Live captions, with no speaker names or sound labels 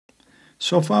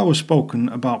So far we've spoken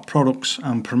about products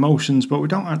and promotions, but we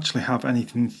don't actually have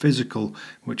anything physical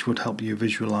which would help you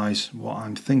visualize what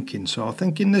I'm thinking. So I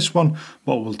think in this one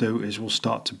what we'll do is we'll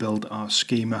start to build our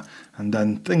schema, and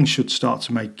then things should start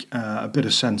to make a bit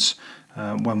of sense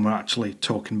when we're actually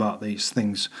talking about these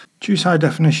things. Choose high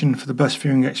definition for the best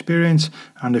viewing experience,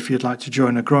 and if you'd like to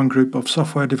join a growing group of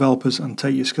software developers and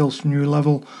take your skills to a new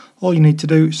level, all you need to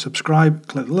do is subscribe,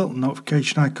 click the little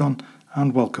notification icon,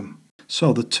 and welcome.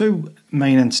 So the two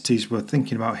main entities we're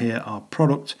thinking about here are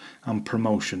product and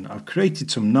promotion. I've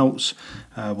created some notes.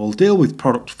 We'll deal with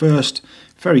product first.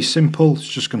 Very simple. It's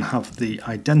just going to have the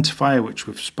identifier, which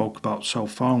we've spoke about so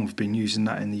far, and we've been using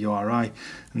that in the URI,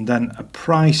 and then a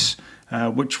price,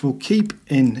 which we'll keep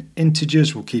in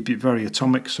integers. We'll keep it very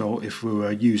atomic. So if we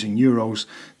were using euros,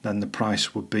 then the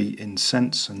price would be in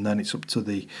cents, and then it's up to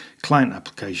the client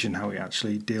application how it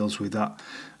actually deals with that.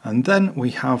 And then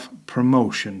we have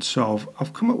promotion. So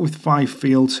I've come up with 5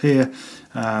 fields here.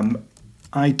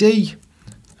 ID,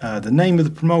 the name of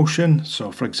the promotion.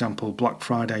 So for example, Black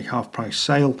Friday half price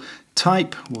sale.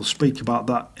 Type, we'll speak about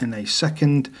that in a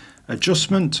second.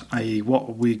 Adjustment, i.e. what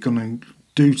are we going to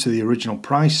do to the original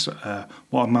price?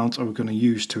 What amount are we going to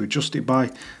use to adjust it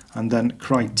by? And then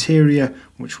criteria,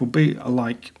 which will be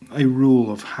like a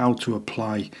rule of how to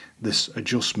apply this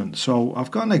adjustment. So I've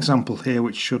got an example here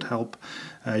which should help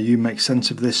you make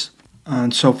sense of this.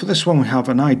 And so for this one we have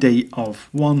an ID of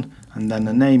 1 and then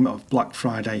a name of Black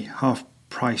Friday half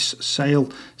price sale.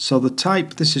 So the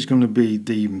type, this is going to be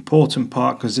the important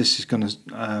part, because this is going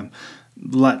to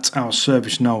let our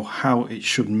service know how it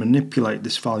should manipulate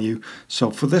this value.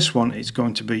 So for this one it's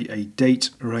going to be a date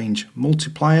range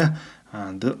multiplier,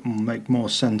 and that will make more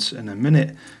sense in a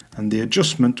minute. And the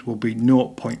adjustment will be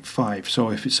 0.5. So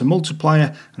if it's a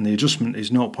multiplier and the adjustment is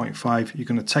 0.5, you're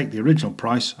going to take the original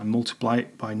price and multiply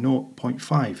it by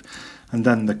 0.5. And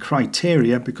then the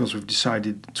criteria, because we've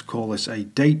decided to call this a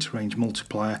date range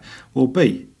multiplier, will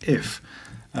be if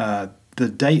the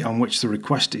date on which the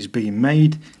request is being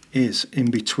made is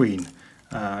in between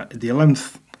the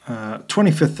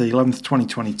 25th of the 11th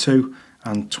 2022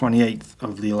 and 28th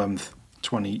of the 11th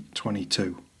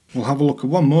 2022. We'll have a look at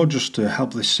one more just to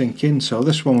help this sink in. So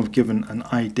this one we've given an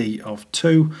ID of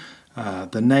 2.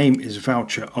 The name is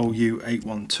Voucher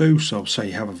OU812. So say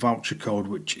you have a voucher code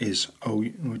which has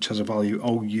a value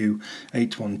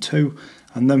OU812.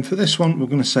 And then for this one we're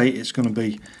going to say it's going to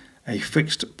be a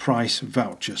fixed price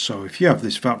voucher. So if you have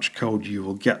this voucher code, you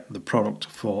will get the product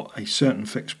for a certain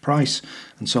fixed price,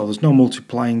 and so there's no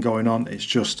multiplying going on. It's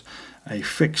just a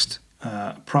fixed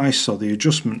price. So the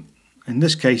adjustment in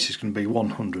this case is going to be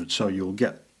 100, so you'll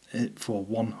get it for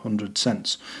 100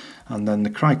 cents. And then the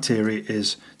criteria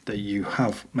is that you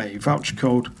have a voucher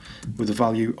code with a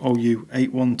value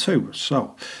OU812.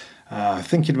 So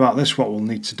thinking about this, what we'll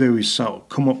need to do is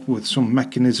come up with some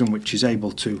mechanism which is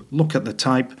able to look at the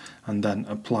type and then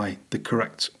apply the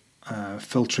correct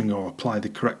filtering, or apply the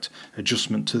correct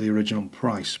adjustment to the original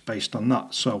price based on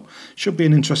that. So should be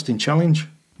an interesting challenge.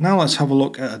 Now let's have a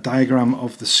look at a diagram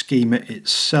of the schema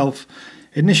itself.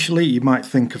 Initially you might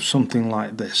think of something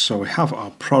like this. So we have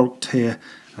our product here,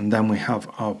 and then we have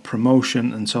our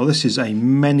promotion, and so this is a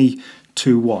many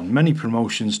to one, many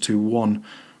promotions to one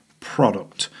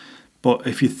product. But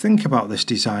if you think about this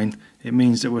design, it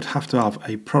means that we'd have to have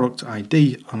a product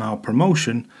ID on our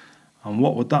promotion. And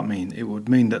what would that mean? It would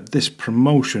mean that this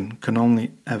promotion can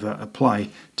only ever apply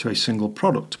to a single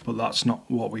product, but that's not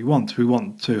what we want. We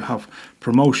want to have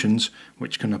promotions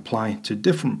which can apply to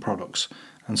different products.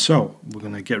 And so we're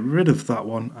going to get rid of that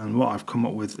one, and what I've come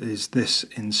up with is this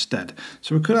instead.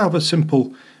 So we could have a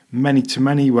simple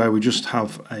many-to-many where we just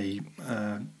have a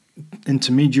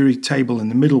intermediary table in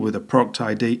the middle with a product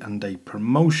ID and a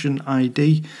promotion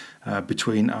ID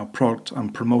between our product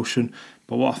and promotion.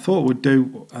 But what I thought we'd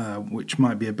do, which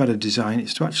might be a better design,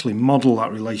 is to actually model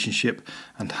that relationship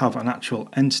and have an actual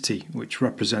entity which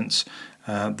represents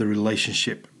the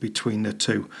relationship between the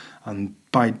two. And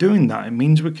by doing that, it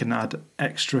means we can add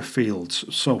extra fields.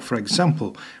 So for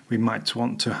example, we might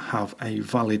want to have a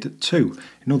valid to.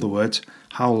 In other words,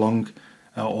 how long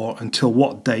or until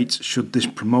what date should this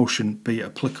promotion be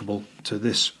applicable to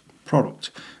this product,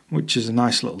 which is a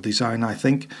nice little design, I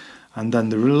think. And then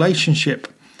the relationship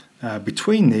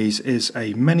between these is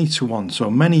a many to one. So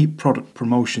many product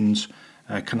promotions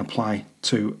can apply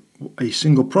to a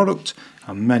single product,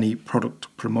 and many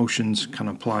product promotions can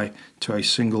apply to a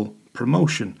single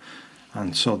promotion.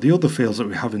 And so the other fields that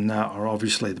we have in there are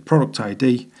obviously the product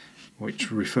ID,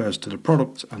 which refers to the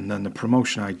product, and then the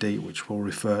promotion ID, which will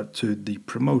refer to the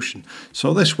promotion.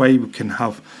 So this way we can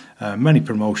have many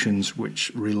promotions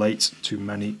which relate to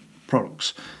many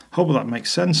products. Hope that makes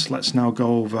sense. Let's now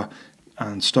go over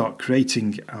and start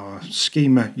creating our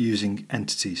schema using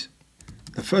entities.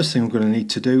 The first thing we're going to need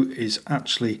to do is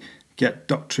actually get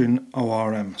doctrine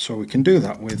ORM. So we can do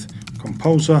that with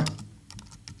composer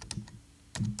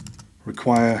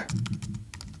require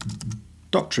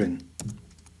doctrine.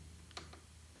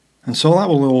 And so that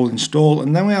will all install,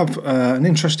 and then we have an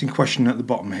interesting question at the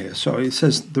bottom here. So it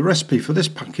says the recipe for this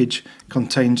package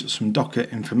contains some Docker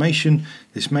information.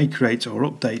 This may create or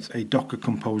update a Docker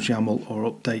Compose YAML or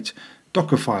update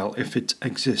Docker file if it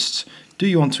exists. Do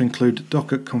you want to include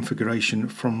Docker configuration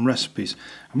from recipes?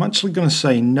 I'm actually going to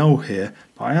say no here,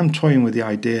 but I am toying with the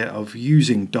idea of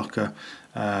using Docker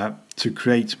to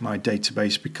create my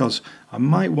database, because I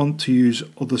might want to use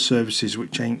other services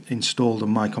which ain't installed on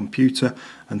my computer,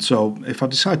 and so if I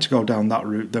decide to go down that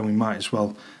route, then we might as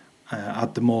well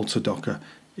add them all to Docker.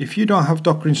 If you don't have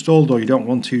Docker installed, or you don't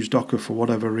want to use Docker for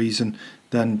whatever reason,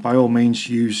 then by all means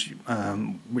use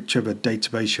whichever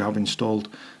database you have installed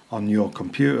on your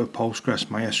computer, Postgres,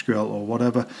 MySQL or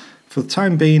whatever. For the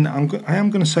time being, I am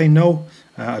going to say no.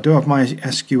 I do have my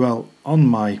SQL on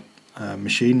my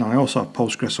machine. I also have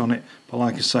Postgres on it, but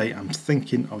like I say, I'm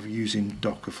thinking of using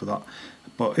Docker for that.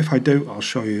 But if I do, I'll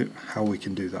show you how we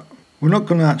can do that. We're not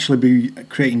going to actually be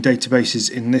creating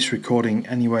databases in this recording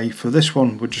anyway. For this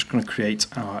one, we're just going to create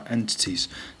our entities.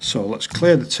 So let's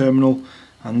clear the terminal,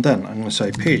 and then I'm going to say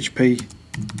php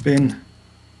bin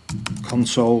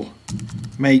console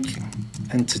make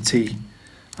entity,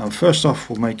 and first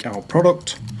off we'll make our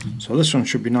product. So this one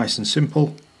should be nice and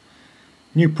simple.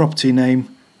 New property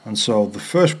name, and so the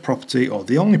first property, or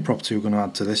the only property we're going to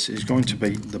add to this, is going to be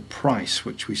the price,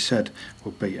 which we said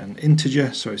would be an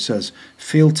integer. So it says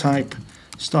field type,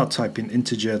 start typing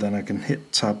integer, then I can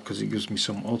hit tab because it gives me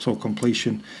some auto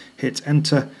completion, hit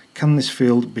enter. Can this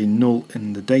field be null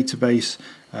in the database?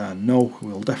 No,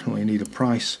 we'll definitely need a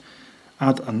price.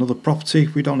 Add another property.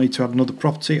 We don't need to add another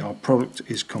property, our product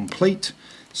is complete.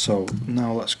 So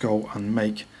now let's go and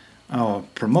make our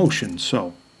promotion.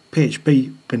 So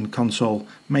php bin console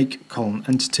make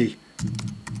entity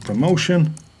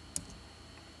promotion.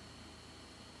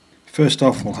 First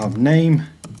off we'll have name,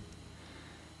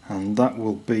 and that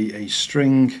will be a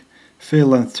string.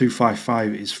 Field length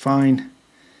 255 is fine.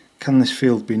 Can this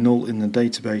field be null in the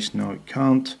database? No, it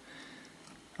can't.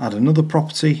 Add another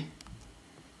property,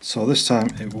 so this time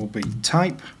it will be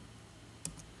type.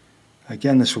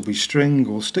 Again, this will be string.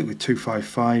 We'll stick with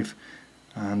 255,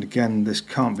 and again this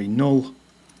can't be null.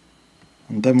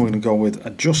 And then we're going to go with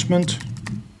adjustment,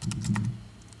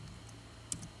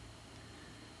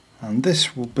 and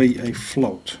this will be a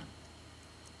float.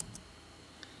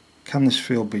 Can this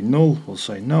field be null? We'll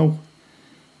say no.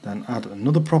 Then add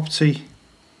another property,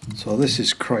 so this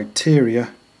is criteria,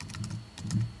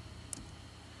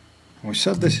 and we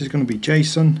said this is going to be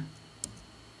JSON.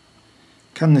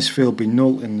 Can this field be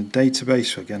null in the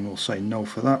database? So again we'll say no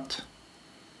for that.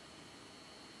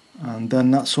 And then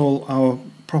that's all our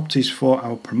properties for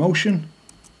our promotion.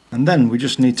 And then we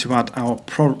just need to add our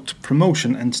product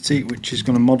promotion entity, which is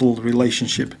going to model the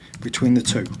relationship between the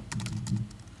two.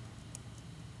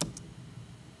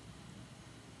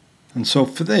 And so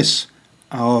for this,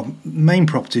 our main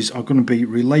properties are going to be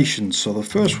relations. So the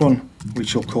first one we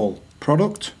shall call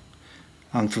product,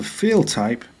 and for field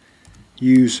type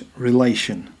use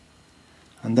relation.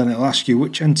 And then it'll ask you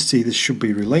which entity this should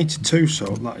be related to, so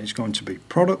that is going to be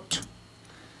product.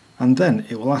 And then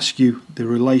it will ask you the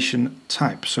relation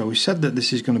type. So we said that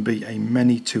this is going to be a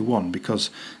many to one, because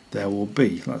there will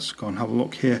be, let's go and have a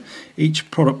look here,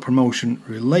 each product promotion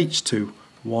relates to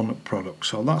one product.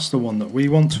 So that's the one that we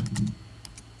want.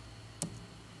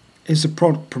 Is the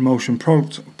product promotion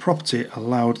product property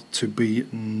allowed to be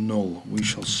null? We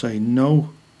shall say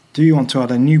no. Do you want to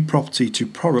add a new property to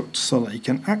product so that you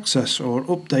can access or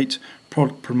update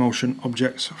product promotion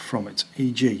objects from it,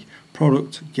 e.g.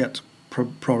 product get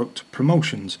product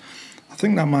promotions? I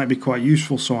think that might be quite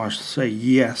useful, so I shall say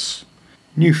yes.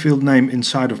 New field name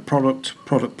inside of product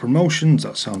promotions,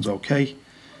 that sounds okay.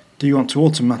 Do you want to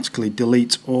automatically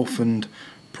delete orphaned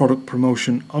product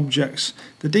promotion objects?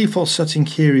 The default setting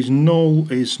here is null,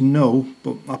 is no,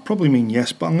 but I probably mean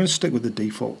yes, but I'm going to stick with the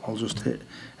default. I'll just hit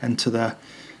enter there.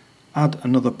 Add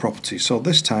another property, so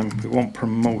this time we want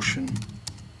promotion.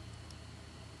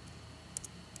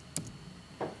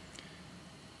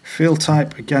 Field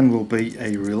type again will be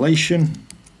a relation.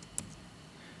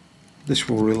 This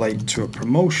will relate to a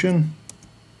promotion.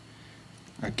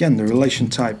 Again, the relation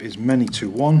type is many to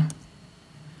one.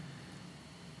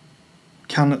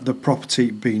 Can the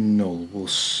property be null? We'll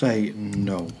say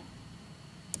no.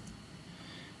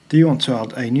 Do you want to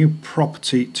add a new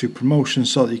property to promotion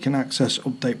so that you can access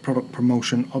update product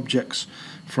promotion objects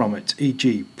from it,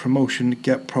 e.g. promotion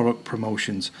get product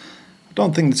promotions? I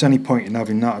don't think there's any point in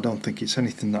having that. I don't think it's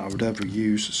anything that I would ever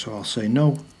use, so I'll say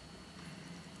no.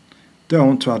 Do I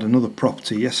want to add another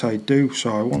property? Yes, I do.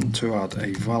 So I want to add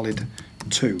a valid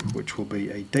to, which will be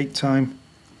a date time.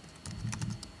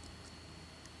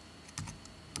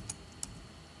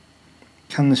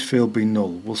 Can this field be null?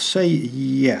 We'll say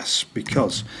yes,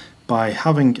 because by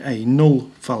having a null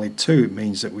valid to, it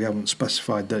means that we haven't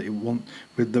specified that we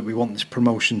want this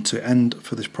promotion to end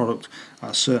for this product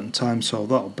at a certain time. So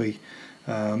that'll be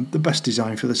the best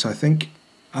design for this, I think.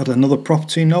 Add another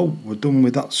property? No, we're done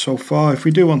with that so far. If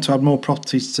we do want to add more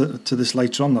properties to this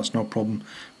later on, that's no problem.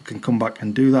 We can come back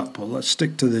and do that, but let's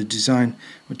stick to the design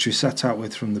which we set out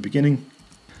with from the beginning.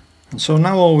 And so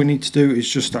now all we need to do is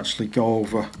just actually go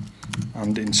over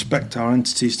and inspect our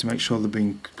entities to make sure they're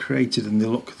being created and they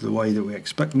look the way that we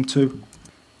expect them to.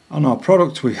 On our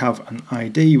product we have an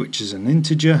ID, which is an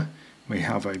integer, we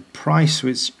have a price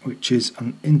which is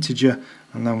an integer,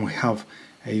 and then we have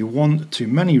a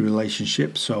one-to-many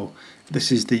relationship. So this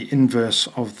is the inverse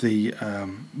of the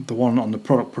one on the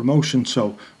product promotion,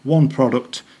 so one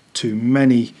product to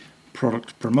many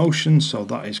product promotions, so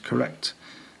that is correct.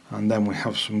 And then we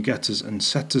have some getters and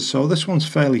setters, so this one's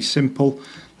fairly simple.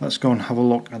 Let's go and have a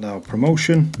look at our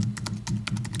promotion.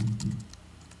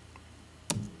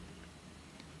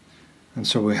 And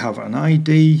so we have an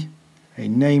ID, a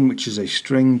name which is a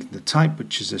string, the type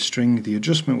which is a string, the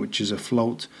adjustment which is a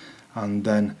float, and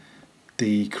then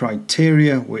the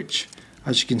criteria, which,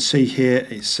 as you can see here,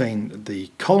 it's saying the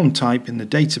column type in the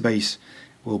database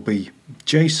will be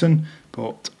JSON,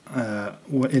 but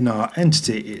in our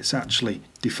entity it's actually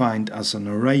defined as an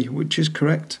array, which is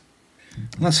correct.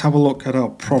 Let's have a look at our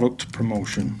product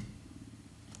promotion.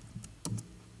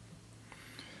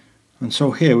 And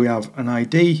so here we have an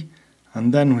ID,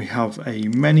 and then we have a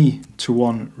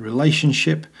many-to-one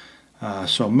relationship,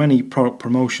 so many product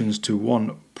promotions to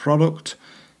one product.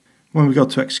 When we go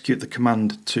to execute the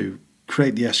command to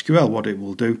create the SQL, what it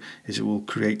will do is it will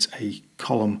create a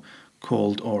column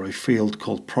called, or a field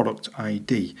called product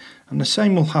ID, and the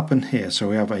same will happen here. So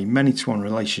we have a many-to-one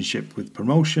relationship with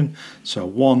promotion, so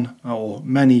one or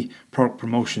many product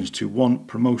promotions to one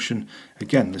promotion.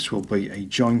 Again, this will be a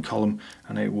join column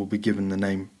and it will be given the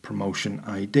name promotion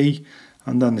ID.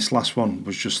 And then this last one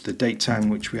was just the date time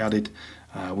which we added.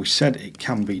 We said it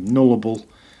can be nullable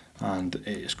and it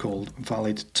is called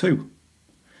valid to.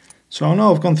 So I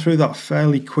know I've gone through that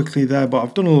fairly quickly there, but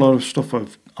I've done a lot of stuff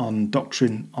on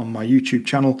Doctrine on my YouTube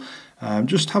channel.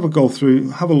 Just have a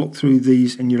look through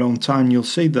these in your own time. You'll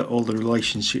see that all the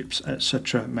relationships,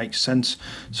 etc., make sense.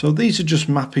 So these are just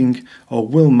mapping, or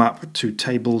will map, to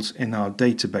tables in our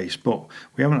database, but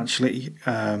we haven't actually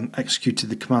executed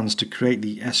the commands to create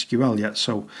the SQL yet.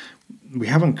 So we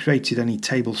haven't created any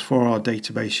tables for our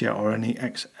database yet, or any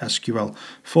SQL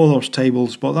for those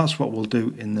tables, but that's what we'll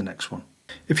do in the next one.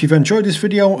 If you've enjoyed this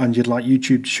video and you'd like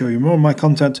YouTube to show you more of my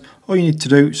content, all you need to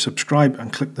do is subscribe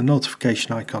and click the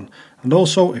notification icon. And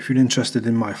also, if you're interested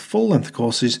in my full-length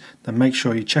courses, then make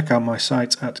sure you check out my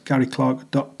site at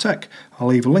garyclarke.tech. I'll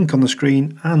leave a link on the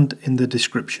screen and in the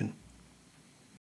description.